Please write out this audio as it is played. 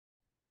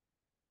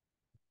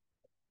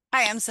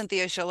Hi, I'm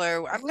Cynthia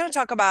Schiller. I'm going to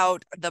talk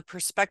about the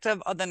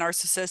perspective of the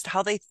narcissist,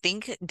 how they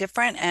think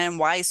different, and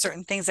why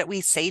certain things that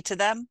we say to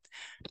them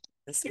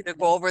just either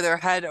go over their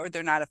head or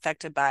they're not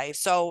affected by.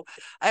 So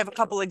I have a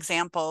couple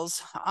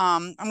examples.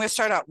 I'm going to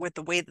start out with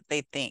the way that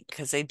they think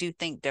because they do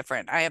think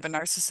different. I have a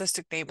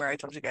narcissistic neighbor. I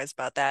told you guys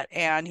about that,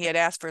 and he had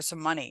asked for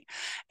some money,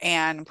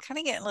 and I'm kind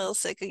of getting a little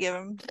sick of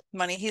giving him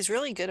money. He's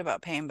really good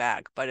about paying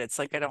back, but it's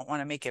like I don't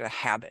want to make it a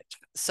habit.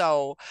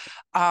 So,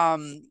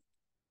 um,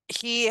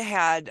 he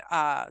had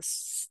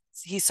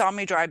he saw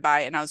me drive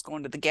by and I was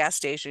going to the gas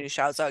station. He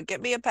shouts out,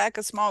 "Get me a pack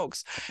of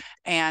smokes."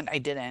 And I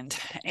didn't.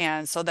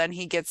 And so then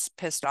he gets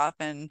pissed off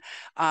and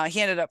he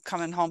ended up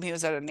coming home. He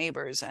was at a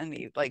neighbor's and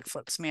he like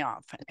flips me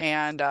off.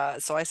 And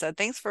so I said,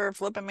 "Thanks for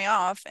flipping me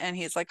off." And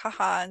he's like,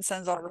 haha, and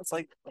sends all this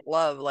like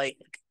love, like,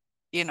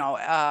 you know,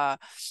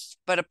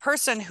 but a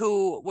person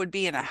who would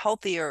be in a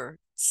healthier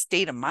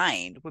state of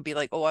mind would be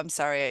like, "Oh, I'm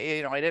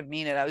sorry, I didn't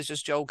mean it. I was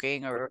just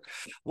joking," or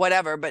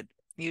whatever. But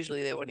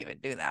usually they wouldn't even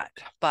do that.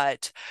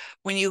 But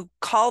when you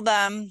call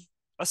them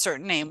a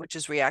certain name, which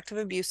is reactive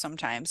abuse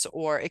sometimes,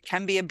 or it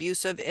can be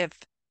abusive if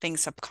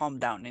things have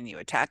calmed down and you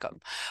attack them.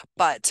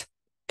 But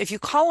if you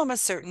call them a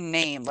certain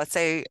name, let's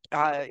say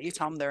you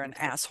tell them they're an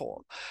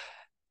asshole,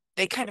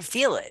 they kind of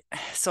feel it.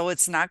 So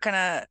it's not going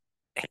to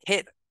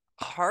hit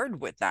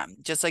hard with them.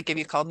 Just like if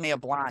you called me a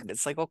blonde,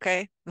 it's like,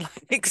 okay,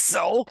 like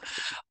so.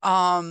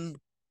 Um,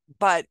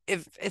 but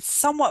if it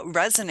somewhat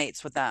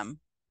resonates with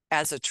them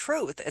as a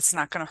truth, it's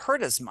not going to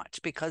hurt as much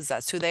because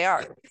that's who they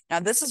are. Now,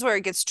 this is where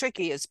it gets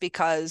tricky, is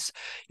because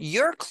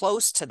you're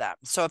close to them.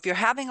 So if you're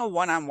having a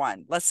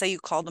one-on-one, let's say you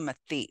call them a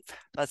thief.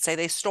 Let's say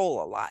they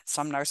stole a lot.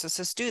 Some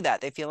narcissists do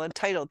that. They feel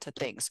entitled to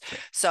things.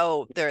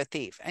 So they're a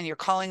thief and you're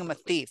calling them a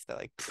thief. They're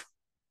like,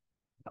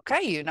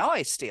 okay,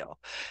 I steal.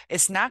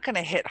 It's not going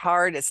to hit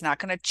hard. It's not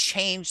going to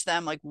change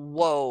them like,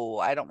 whoa,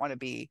 I don't want to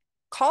be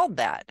called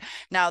that.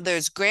 Now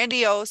there's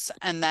grandiose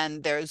and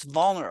then there's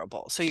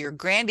vulnerable. So you're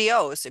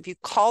grandiose. If you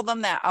call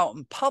them that out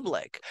in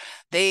public,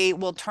 they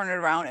will turn it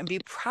around and be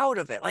proud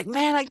of it. Like,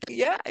 man,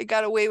 I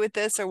got away with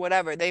this or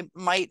whatever. They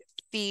might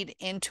feed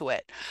into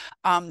it.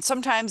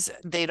 Sometimes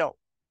they don't.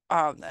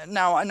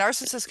 Now, a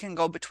narcissist can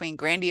go between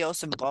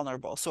grandiose and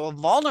vulnerable. So a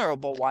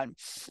vulnerable one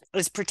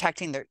is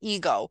protecting their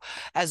ego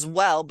as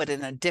well, but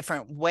in a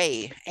different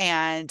way.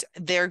 And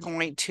they're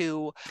going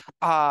to,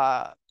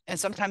 and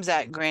sometimes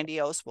that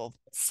grandiose will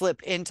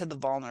slip into the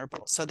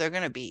vulnerable. So they're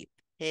going to be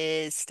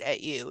pissed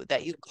at you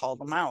that you call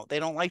them out. They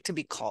don't like to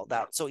be called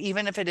out. So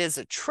even if it is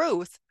a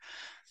truth,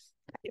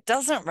 it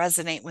doesn't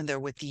resonate when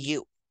they're with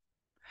you,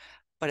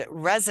 but it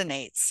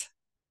resonates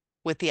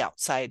with the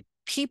outside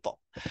people.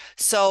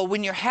 So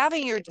when you're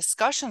having your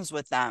discussions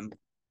with them,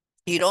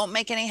 you don't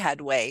make any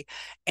headway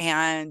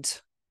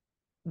and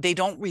they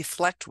don't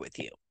reflect with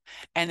you.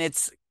 And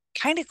it's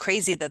kind of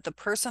crazy that the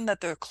person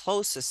that they're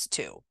closest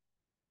to,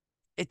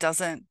 it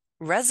doesn't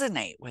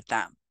resonate with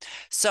them.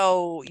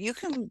 So you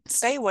can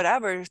say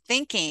whatever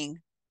thinking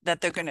that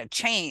they're going to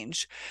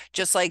change,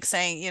 just like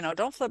saying,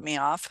 don't flip me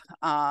off.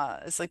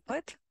 It's like,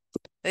 what?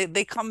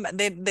 They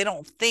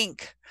don't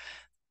think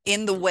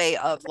in the way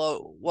of,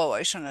 whoa,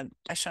 I shouldn't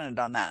have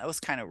done that. It was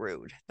kind of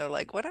rude. They're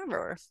like,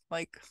 whatever,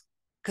 like,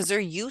 because they're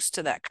used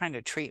to that kind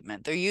of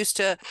treatment. They're used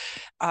to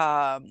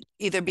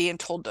either being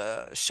told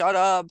to shut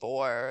up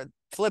or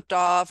flipped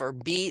off or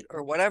beat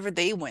or whatever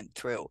they went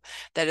through,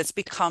 that it's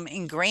become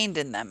ingrained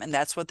in them. And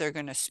that's what they're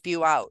going to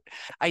spew out.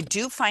 I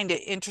do find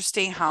it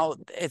interesting how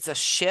it's a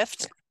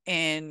shift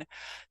in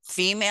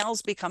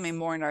females becoming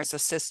more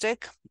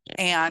narcissistic.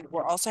 And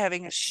we're also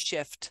having a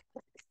shift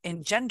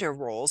in gender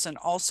roles and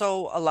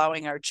also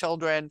allowing our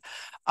children,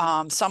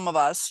 some of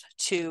us,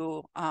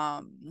 to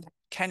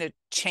kind of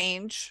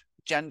change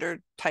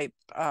gender type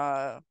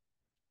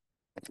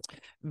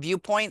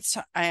viewpoints.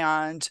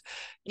 And,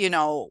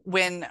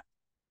 when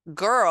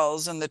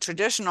girls in the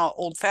traditional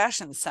old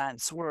fashioned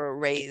sense were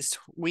raised,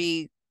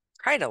 we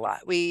cried a lot.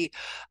 We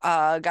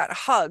got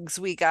hugs.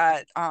 We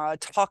got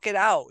talk it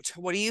out.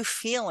 What are you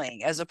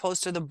feeling? As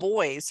opposed to the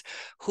boys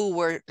who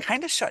were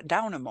kind of shut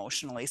down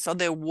emotionally. So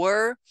there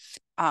were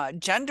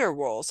gender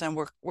roles, and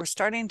we're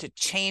starting to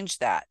change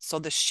that. So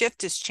the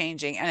shift is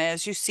changing. And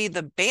as you see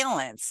the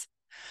balance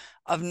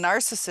of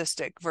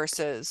narcissistic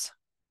versus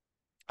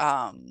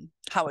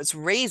how it's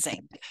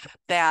raising,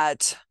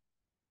 that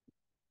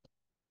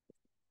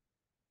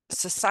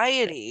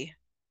society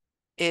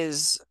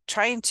is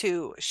trying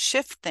to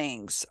shift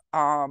things,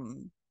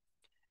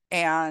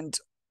 and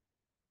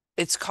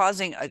it's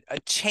causing a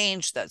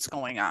change that's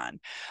going on.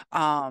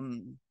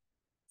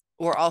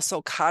 We're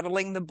also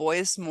coddling the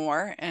boys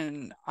more,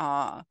 and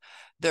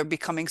they're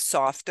becoming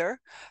softer.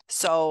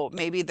 So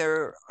maybe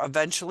they're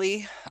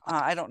eventually,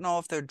 I don't know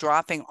if they're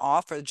dropping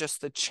off or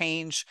just the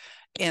change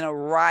in a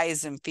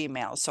rise in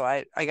females. So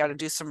I got to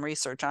do some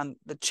research on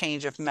the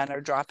change if men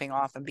are dropping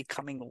off and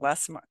becoming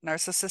less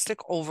narcissistic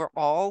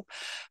overall.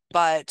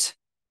 But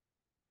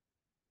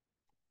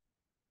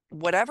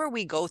whatever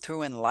we go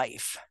through in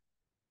life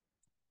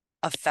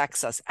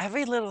affects us,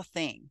 every little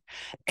thing.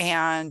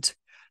 And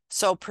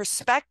so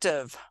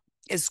perspective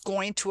is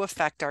going to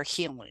affect our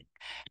healing.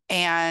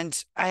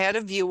 And I had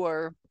a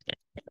viewer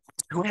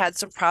who had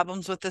some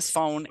problems with his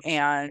phone,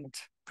 and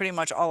pretty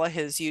much all of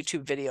his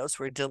YouTube videos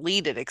were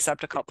deleted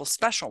except a couple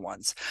special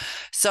ones.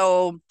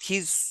 So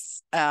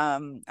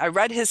I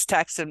read his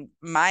text, and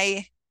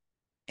my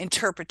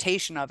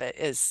interpretation of it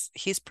is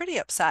he's pretty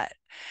upset.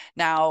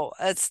 Now,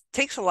 it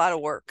takes a lot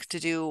of work to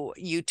do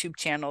YouTube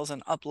channels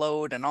and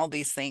upload and all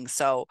these things.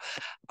 So,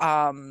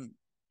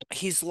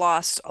 he's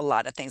lost a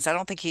lot of things. I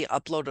don't think he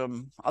uploaded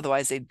them,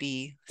 otherwise they'd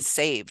be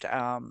saved.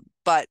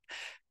 But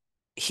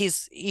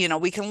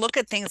we can look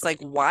at things like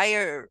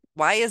why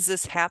is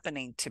this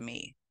happening to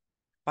me?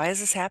 Why is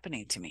this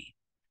happening to me?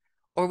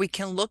 Or we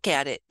can look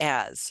at it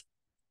as,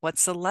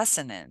 what's the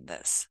lesson in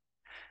this?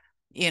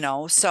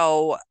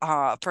 So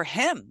for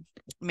him,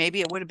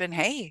 maybe it would have been,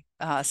 hey,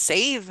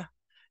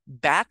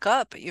 back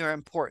up your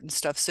important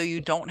stuff so you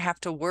don't have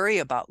to worry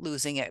about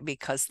losing it,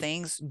 because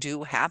things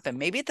do happen.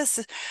 Maybe this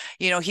is,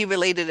 he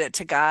related it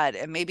to God,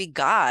 and maybe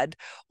God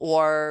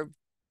or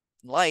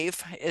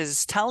life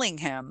is telling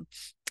him,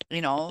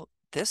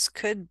 this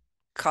could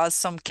cause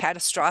some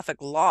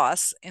catastrophic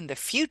loss in the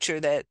future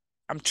that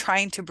I'm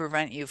trying to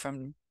prevent you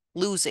from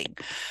losing.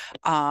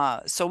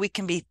 So we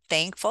can be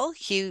thankful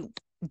he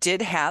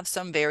did have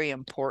some very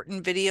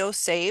important videos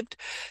saved.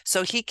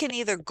 So he can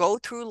either go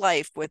through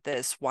life with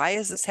this, why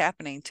is this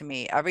happening to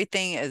me?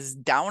 Everything is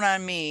down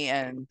on me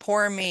and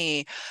poor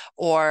me,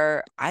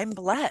 or I'm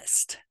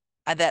blessed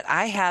that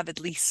I have at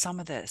least some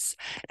of this.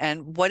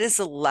 And what is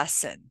the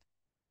lesson?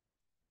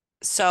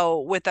 So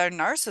with our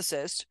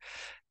narcissist,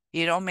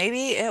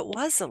 maybe it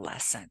was a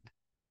lesson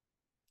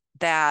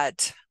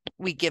that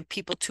we give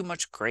people too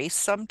much grace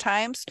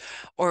sometimes,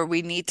 or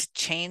we need to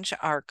change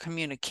our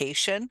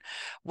communication,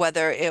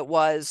 whether it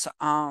was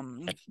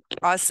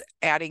us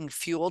adding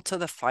fuel to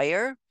the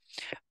fire.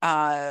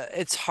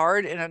 It's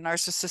hard in a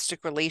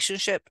narcissistic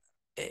relationship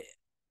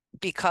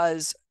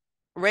because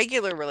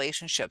regular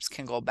relationships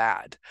can go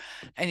bad,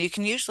 and you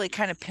can usually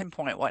kind of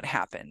pinpoint what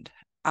happened.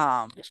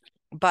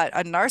 But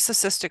a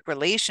narcissistic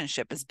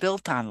relationship is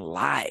built on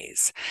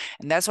lies.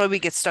 And that's why we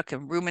get stuck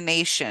in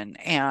rumination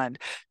and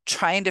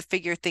trying to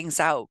figure things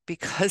out,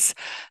 because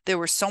there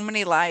were so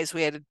many lies,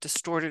 we had a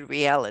distorted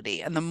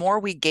reality. And the more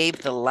we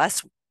gave, the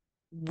less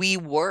we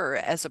were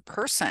as a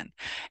person.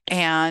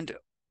 And,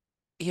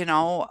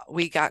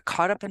 we got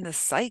caught up in this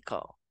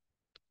cycle.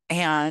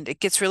 And it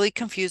gets really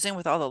confusing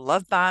with all the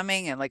love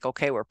bombing and like,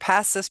 okay, we're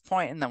past this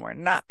point and then we're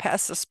not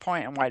past this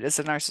point. And why does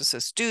the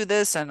narcissist do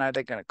this? And are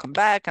they going to come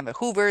back? And the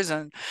Hoovers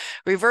and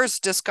reverse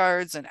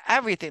discards and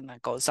everything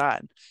that goes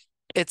on.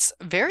 It's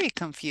very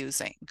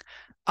confusing.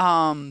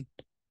 But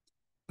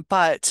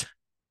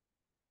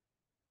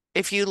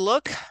if you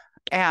look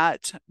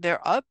at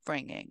their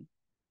upbringing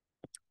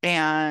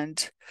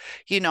and,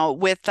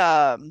 with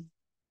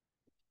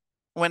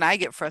when I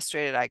get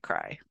frustrated, I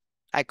cry.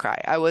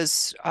 I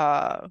was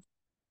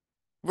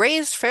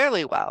raised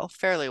fairly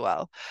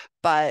well,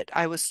 but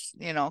I was,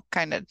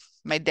 kind of,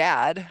 my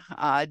dad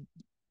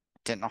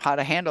didn't know how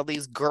to handle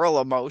these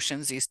girl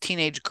emotions, these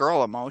teenage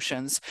girl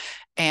emotions,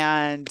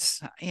 and,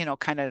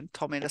 kind of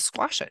told me to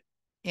squash it,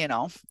 in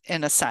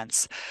a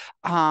sense.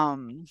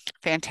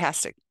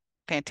 Fantastic,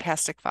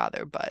 fantastic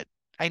father, but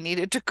I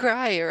needed to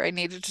cry, or I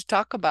needed to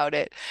talk about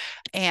it.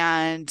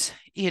 And,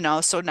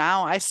 so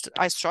now I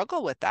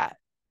struggle with that,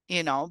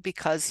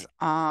 because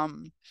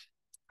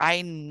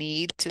I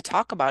need to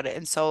talk about it.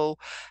 And so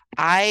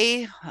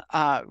I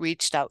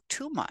reached out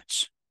too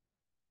much,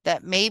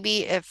 that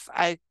maybe if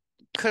I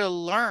could have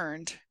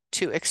learned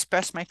to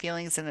express my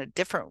feelings in a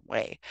different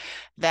way,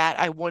 that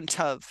I wouldn't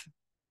have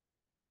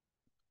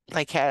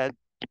like had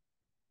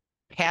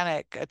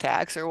panic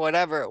attacks or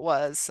whatever it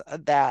was,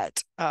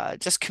 that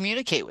just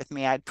communicate with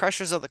me. I had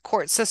pressures of the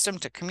court system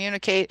to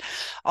communicate,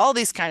 all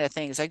these kind of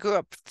things. I grew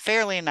up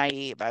fairly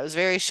naive. I was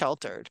very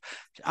sheltered,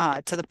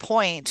 to the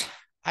point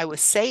I was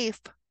safe,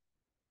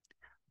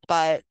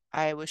 but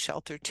I was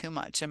sheltered too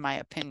much, in my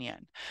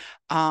opinion.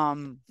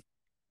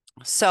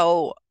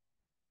 So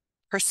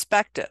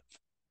perspective,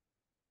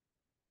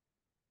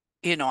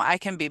 I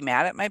can be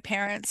mad at my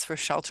parents for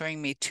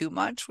sheltering me too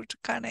much, which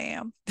I kind of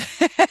am.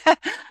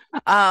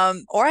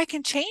 Or I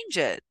can change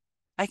it.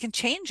 I can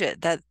change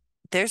it, that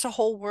there's a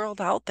whole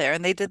world out there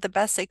and they did the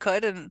best they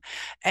could.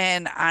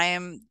 And I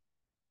am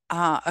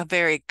a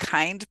very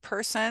kind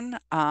person.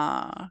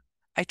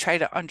 I try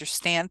to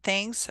understand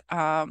things.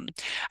 I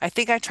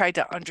think I tried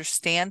to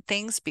understand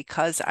things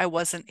because I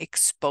wasn't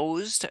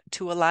exposed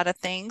to a lot of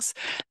things.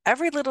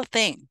 Every little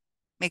thing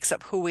makes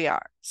up who we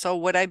are. So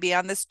would I be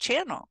on this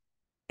channel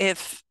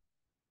if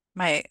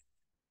my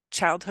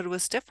childhood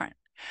was different?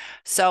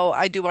 So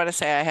I do want to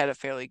say I had a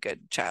fairly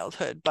good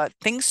childhood, but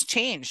things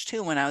changed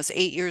too when I was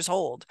 8 years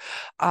old.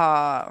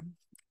 Uh,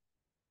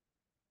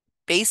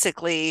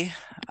 Basically,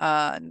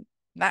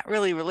 not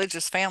really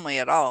religious family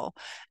at all.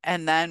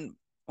 And then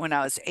when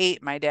I was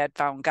 8, my dad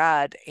found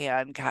God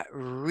and got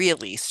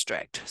really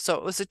strict. So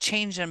it was a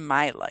change in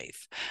my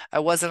life. I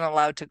wasn't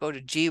allowed to go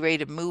to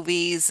G-rated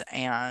movies,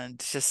 and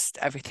just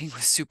everything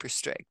was super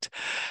strict.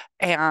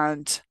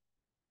 And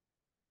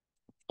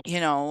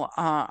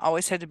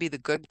always had to be the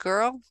good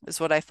girl is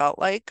what I felt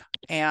like.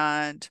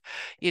 And,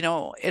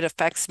 it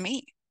affects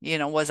me.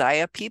 Was I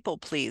a people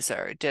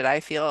pleaser? Did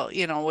I feel,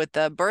 with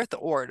the birth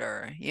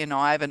order?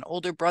 I have an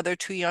older brother,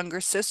 two younger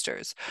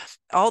sisters.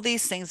 All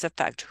these things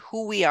affect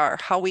who we are,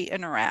 how we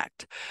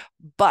interact.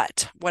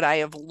 But what I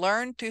have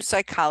learned through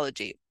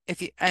psychology,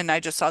 and I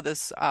just saw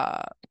this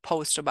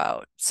post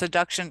about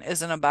seduction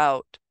isn't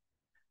about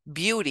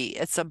beauty,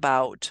 it's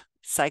about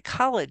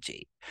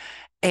psychology.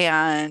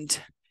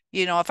 And,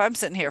 if I'm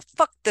sitting here,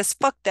 fuck this,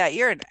 fuck that,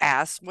 you're an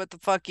ass. What the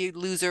fuck, you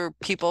loser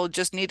people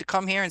just need to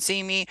come here and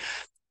see me.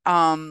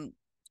 Um,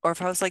 or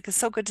if I was like, it's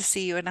so good to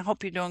see you and I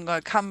hope you're doing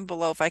good, comment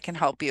below if I can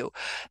help you.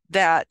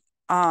 That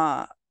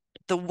uh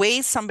the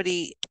way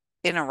somebody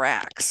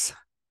interacts,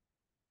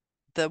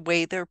 the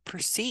way they're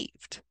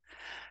perceived.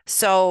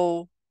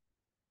 So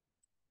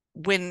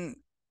when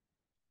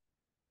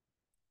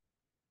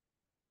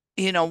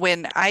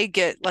when I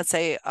get, let's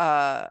say,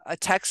 a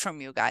text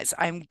from you guys,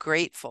 I'm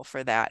grateful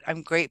for that.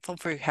 I'm grateful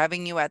for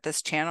having you at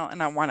this channel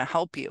and I want to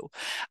help you.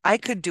 I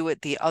could do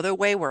it the other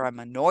way where I'm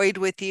annoyed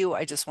with you.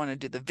 I just want to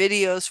do the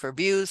videos for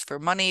views, for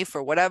money,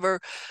 for whatever.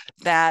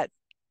 That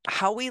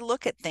how we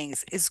look at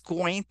things is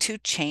going to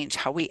change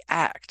how we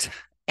act.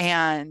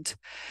 And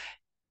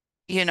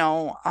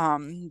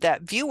that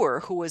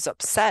viewer who was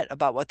upset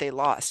about what they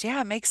lost,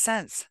 yeah, it makes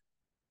sense.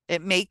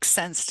 It makes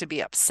sense to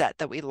be upset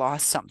that we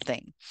lost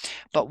something.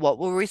 But what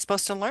were we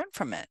supposed to learn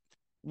from it?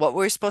 What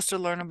were we supposed to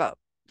learn about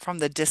from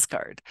the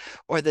discard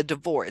or the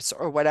divorce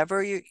or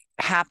whatever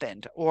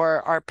happened,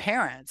 or our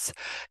parents,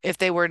 if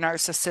they were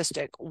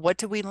narcissistic? What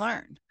did we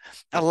learn?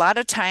 A lot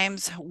of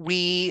times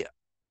we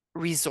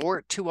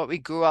resort to what we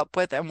grew up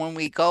with. And when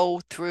we go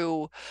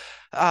through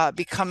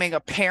becoming a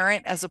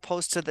parent as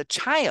opposed to the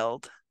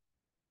child,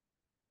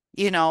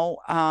 in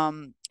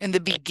the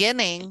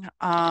beginning,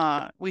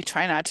 we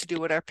try not to do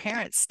what our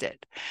parents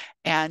did.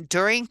 And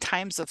during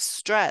times of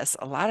stress,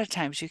 a lot of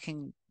times you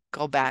can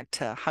go back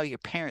to how your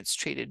parents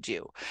treated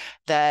you,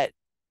 that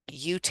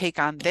you take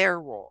on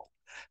their role.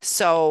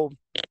 So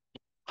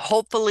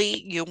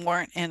hopefully you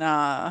weren't in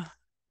a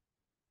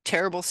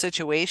terrible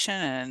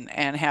situation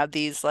and have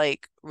these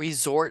like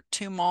resort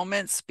to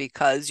moments,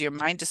 because your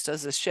mind just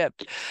does a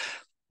shift.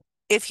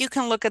 If you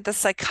can look at the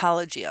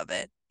psychology of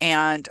it,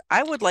 and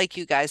I would like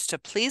you guys to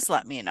please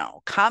let me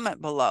know,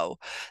 comment below,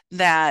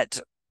 that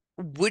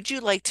would you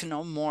like to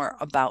know more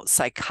about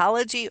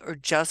psychology or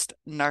just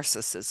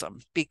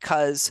narcissism?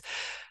 Because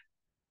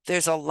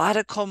there's a lot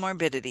of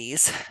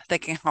comorbidities that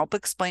can help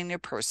explain your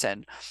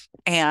person,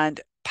 and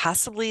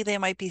possibly they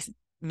might be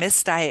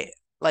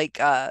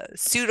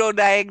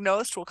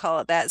pseudo-diagnosed, we'll call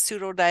it that,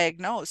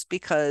 pseudo-diagnosed,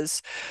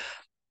 because,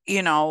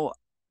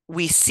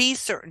 we see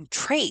certain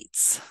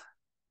traits,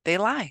 they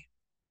lie.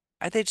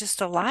 Are they just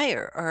a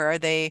liar, or are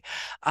they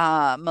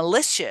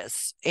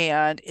malicious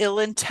and ill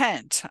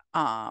intent?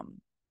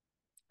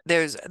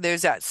 There's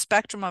that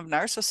spectrum of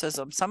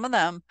narcissism. Some of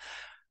them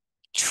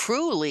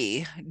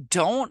truly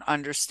don't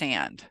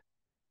understand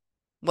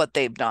what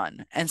they've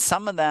done, and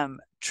some of them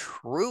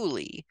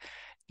truly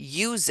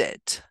use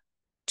it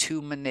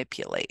to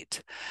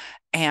manipulate.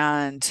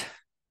 And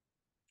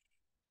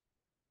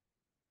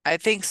I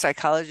think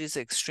psychology is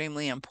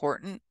extremely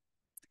important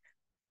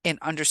in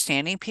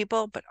understanding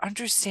people, but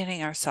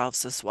understanding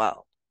ourselves as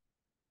well.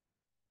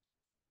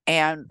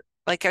 And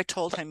like I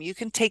told him, you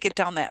can take it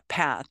down that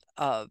path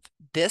of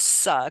this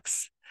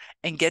sucks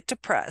and get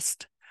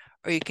depressed,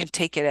 or you can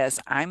take it as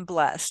I'm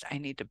blessed. I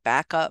need to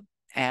back up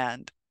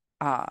and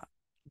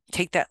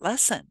take that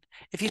lesson.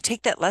 If you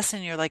take that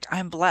lesson, you're like,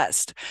 I'm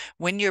blessed.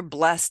 When you're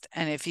blessed,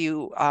 and if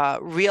you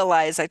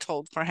realize, I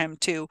told for him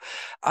too,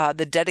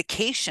 the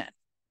dedication,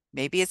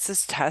 maybe it's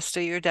this test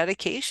of your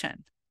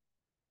dedication.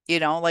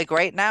 Like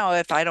right now,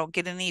 if I don't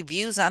get any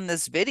views on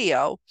this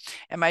video,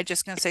 am I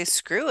just going to say,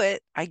 screw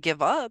it, I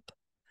give up?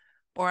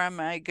 Or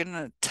am I going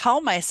to tell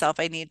myself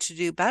I need to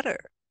do better?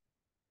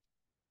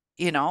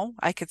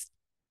 I could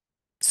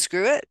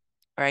screw it,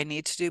 or I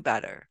need to do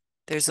better.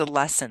 There's a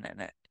lesson in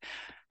it.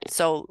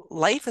 So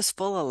life is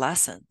full of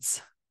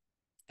lessons,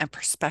 and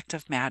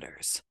perspective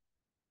matters.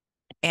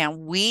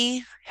 And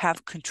we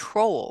have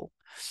control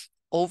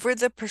over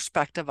the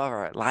perspective of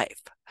our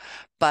life.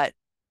 But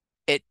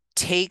it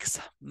takes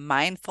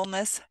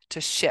mindfulness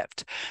to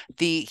shift.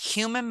 The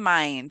human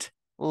mind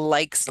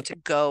likes to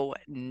go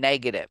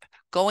negative.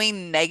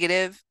 Going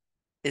negative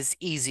is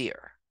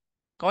easier.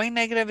 Going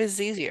negative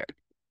is easier.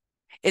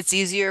 It's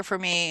easier for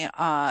me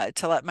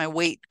to let my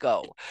weight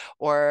go,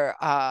 or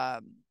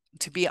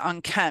to be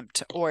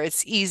unkempt, or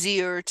it's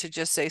easier to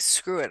just say,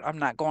 screw it, I'm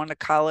not going to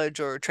college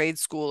or trade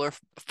school or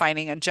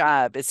finding a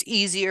job. It's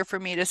easier for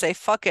me to say,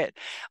 fuck it,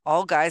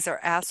 all guys are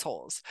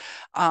assholes.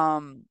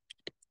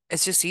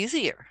 It's just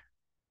easier.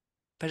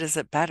 But is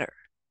it better?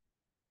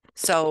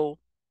 So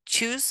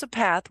choose the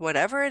path,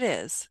 whatever it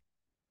is,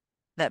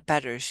 that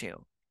betters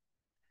you.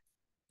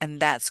 And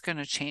that's going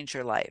to change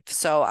your life.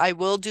 So I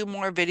will do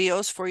more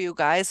videos for you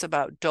guys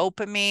about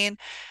dopamine,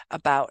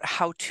 about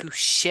how to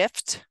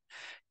shift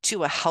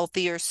to a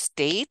healthier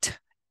state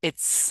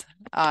It's,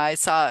 I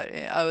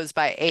was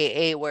by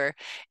AA where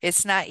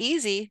it's not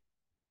easy,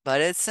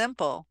 but it's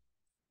simple.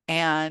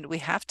 And we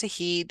have to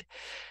heed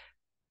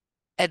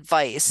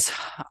advice.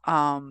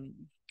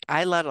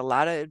 I let a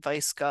lot of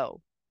advice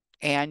go.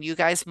 And you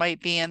guys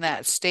might be in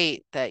that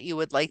state that you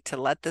would like to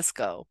let this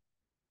go.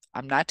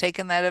 I'm not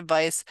taking that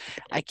advice.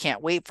 I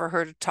can't wait for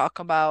her to talk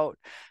about,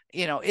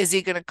 is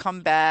he going to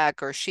come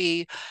back or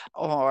she,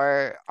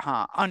 or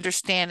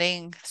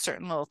understanding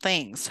certain little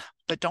things.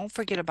 But don't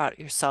forget about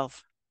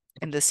yourself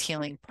in this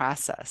healing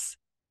process.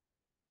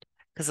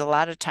 Because a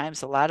lot of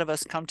times, a lot of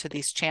us come to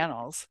these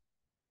channels.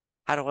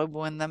 How do I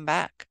win them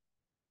back?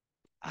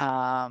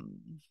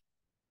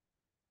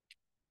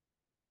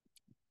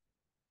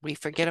 We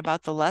forget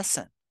about the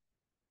lesson.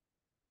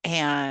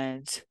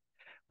 And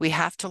we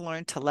have to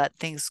learn to let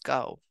things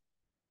go.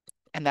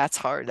 And that's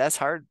hard. That's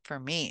hard for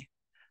me.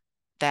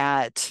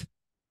 That,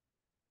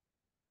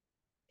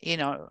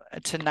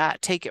 to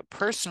not take it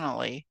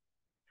personally.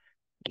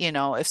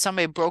 If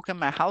somebody broke in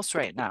my house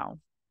right now,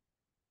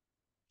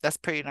 that's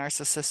pretty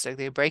narcissistic.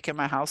 They break in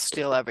my house,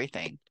 steal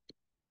everything.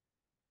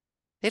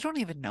 They don't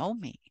even know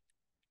me.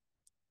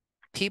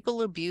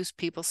 People abuse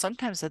people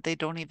sometimes that they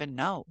don't even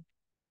know.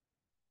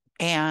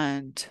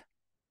 And,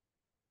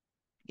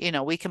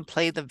 we can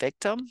play the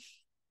victim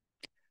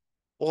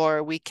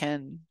or we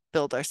can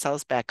build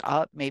ourselves back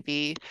up.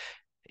 Maybe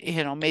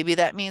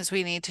that means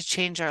we need to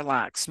change our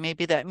locks.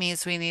 Maybe that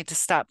means we need to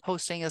stop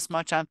posting as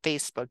much on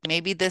Facebook.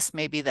 Maybe this,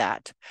 maybe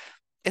that.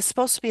 It's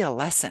supposed to be a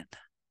lesson.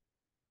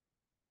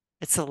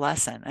 It's a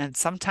lesson. And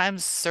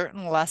sometimes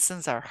certain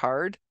lessons are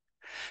hard.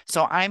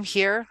 So I'm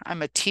here.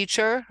 I'm a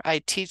teacher. I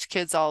teach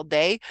kids all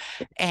day.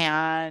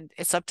 And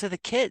it's up to the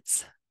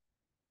kids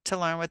to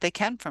learn what they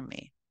can from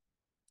me.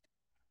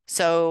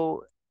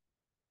 So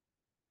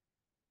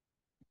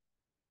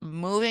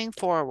moving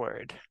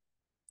forward,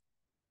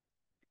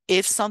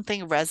 if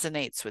something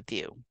resonates with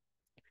you,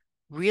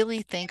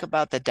 really think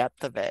about the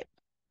depth of it.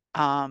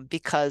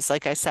 Because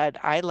like I said,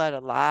 I let a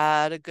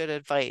lot of good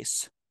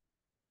advice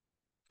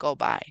go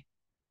by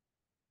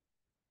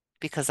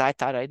because I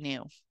thought I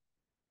knew.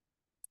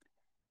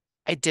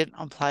 I didn't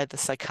apply the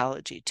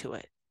psychology to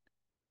it.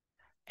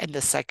 And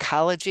the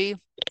psychology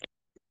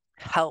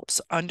helps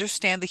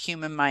understand the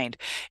human mind.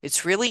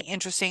 It's really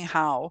interesting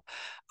how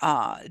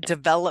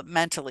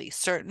developmentally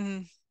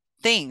certain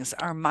things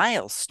are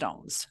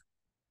milestones.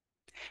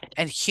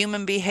 And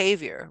human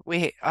behavior,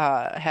 we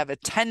have a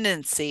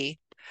tendency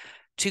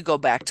to go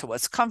back to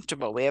what's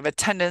comfortable. We have a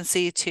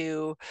tendency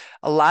to,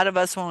 a lot of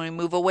us, when we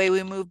move away,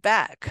 we move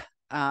back.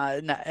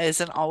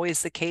 Isn't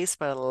always the case,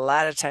 but a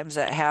lot of times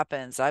that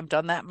happens. I've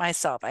done that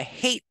myself. I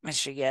hate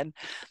Michigan,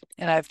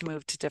 and I've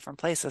moved to different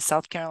places,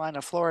 South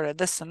Carolina, Florida,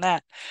 this and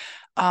that.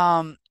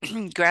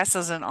 Grass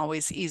isn't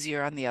always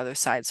easier on the other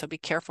side, so be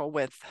careful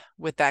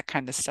with that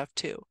kind of stuff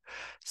too.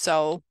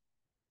 So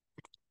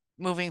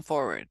moving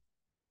forward,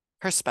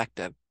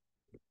 perspective.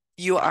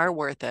 You are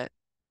worth it.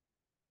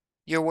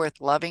 You're worth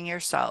loving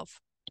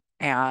yourself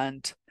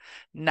and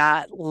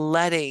not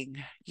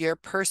letting your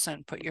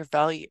person put your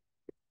value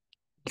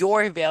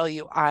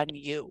on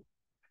you.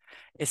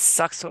 It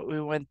sucks what we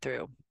went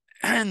through.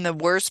 And the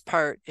worst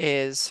part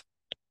is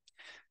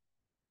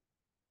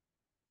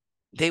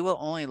they will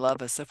only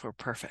love us if we're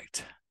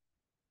perfect.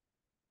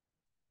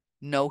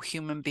 No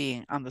human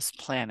being on this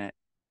planet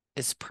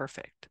is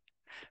perfect.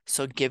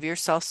 So give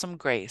yourself some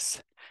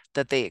grace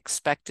that they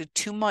expected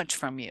too much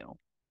from you.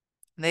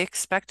 They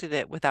expected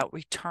it without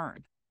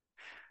return.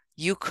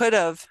 You could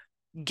have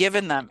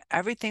given them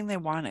everything they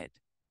wanted,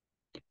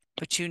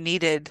 but you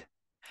needed,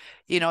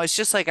 it's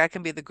just like I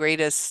can be the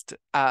greatest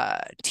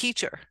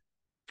teacher,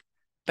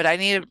 but I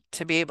need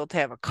to be able to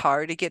have a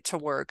car to get to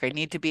work. I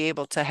need to be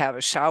able to have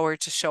a shower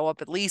to show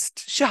up, at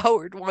least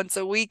showered once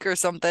a week or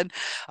something.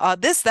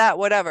 This, that,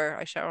 whatever.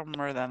 I shower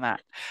more than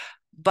that.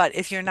 But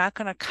if you're not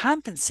going to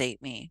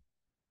compensate me,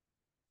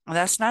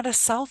 that's not a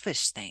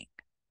selfish thing.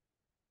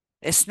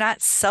 It's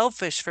not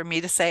selfish for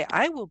me to say,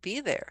 I will be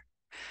there.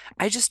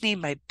 I just need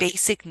my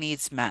basic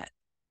needs met.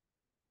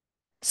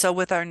 So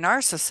with our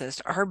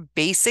narcissist, our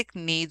basic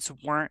needs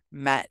weren't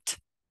met.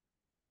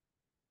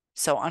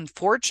 So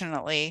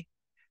unfortunately,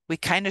 we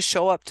kind of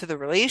show up to the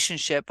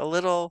relationship a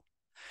little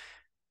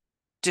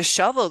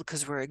disheveled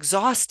because we're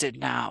exhausted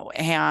now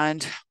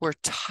and we're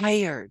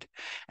tired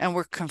and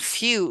we're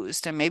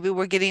confused and maybe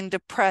we're getting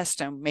depressed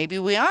and maybe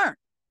we aren't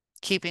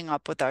keeping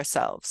up with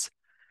ourselves.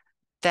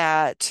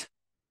 That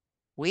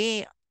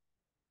we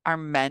are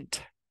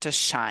meant to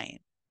shine.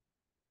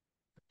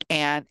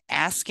 And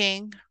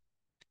asking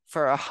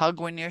for a hug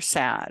when you're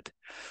sad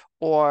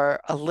or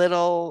a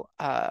little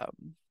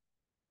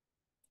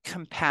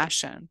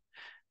compassion.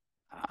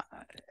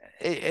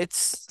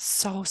 It's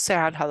so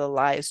sad how the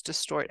lies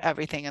distort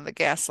everything in the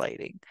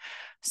gaslighting.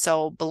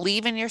 So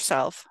believe in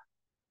yourself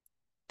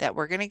that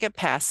we're going to get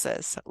past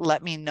this.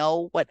 Let me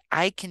know what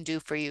I can do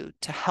for you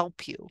to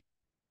help you.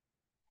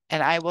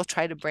 And I will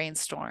try to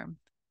brainstorm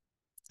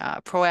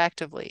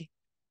proactively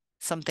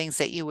some things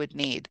that you would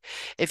need.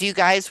 If you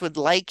guys would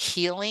like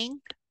healing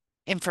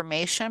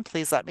information,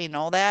 please let me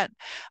know that.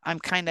 I'm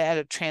kind of at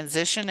a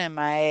transition in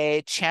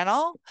my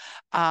channel.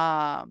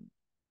 I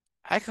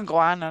can go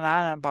on and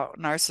on about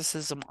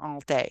narcissism all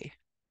day,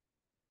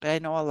 but I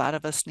know a lot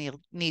of us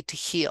need to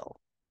heal.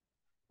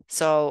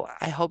 So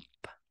I hope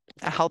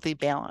a healthy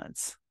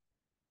balance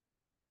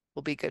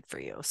will be good for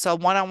you. So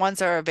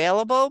one-on-ones are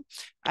available.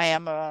 I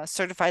am a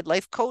certified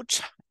life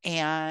coach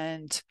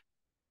and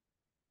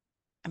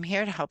I'm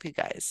here to help you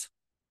guys.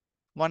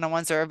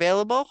 One-on-ones are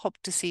available. Hope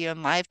to see you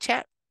in live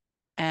chat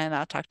and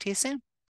I'll talk to you soon.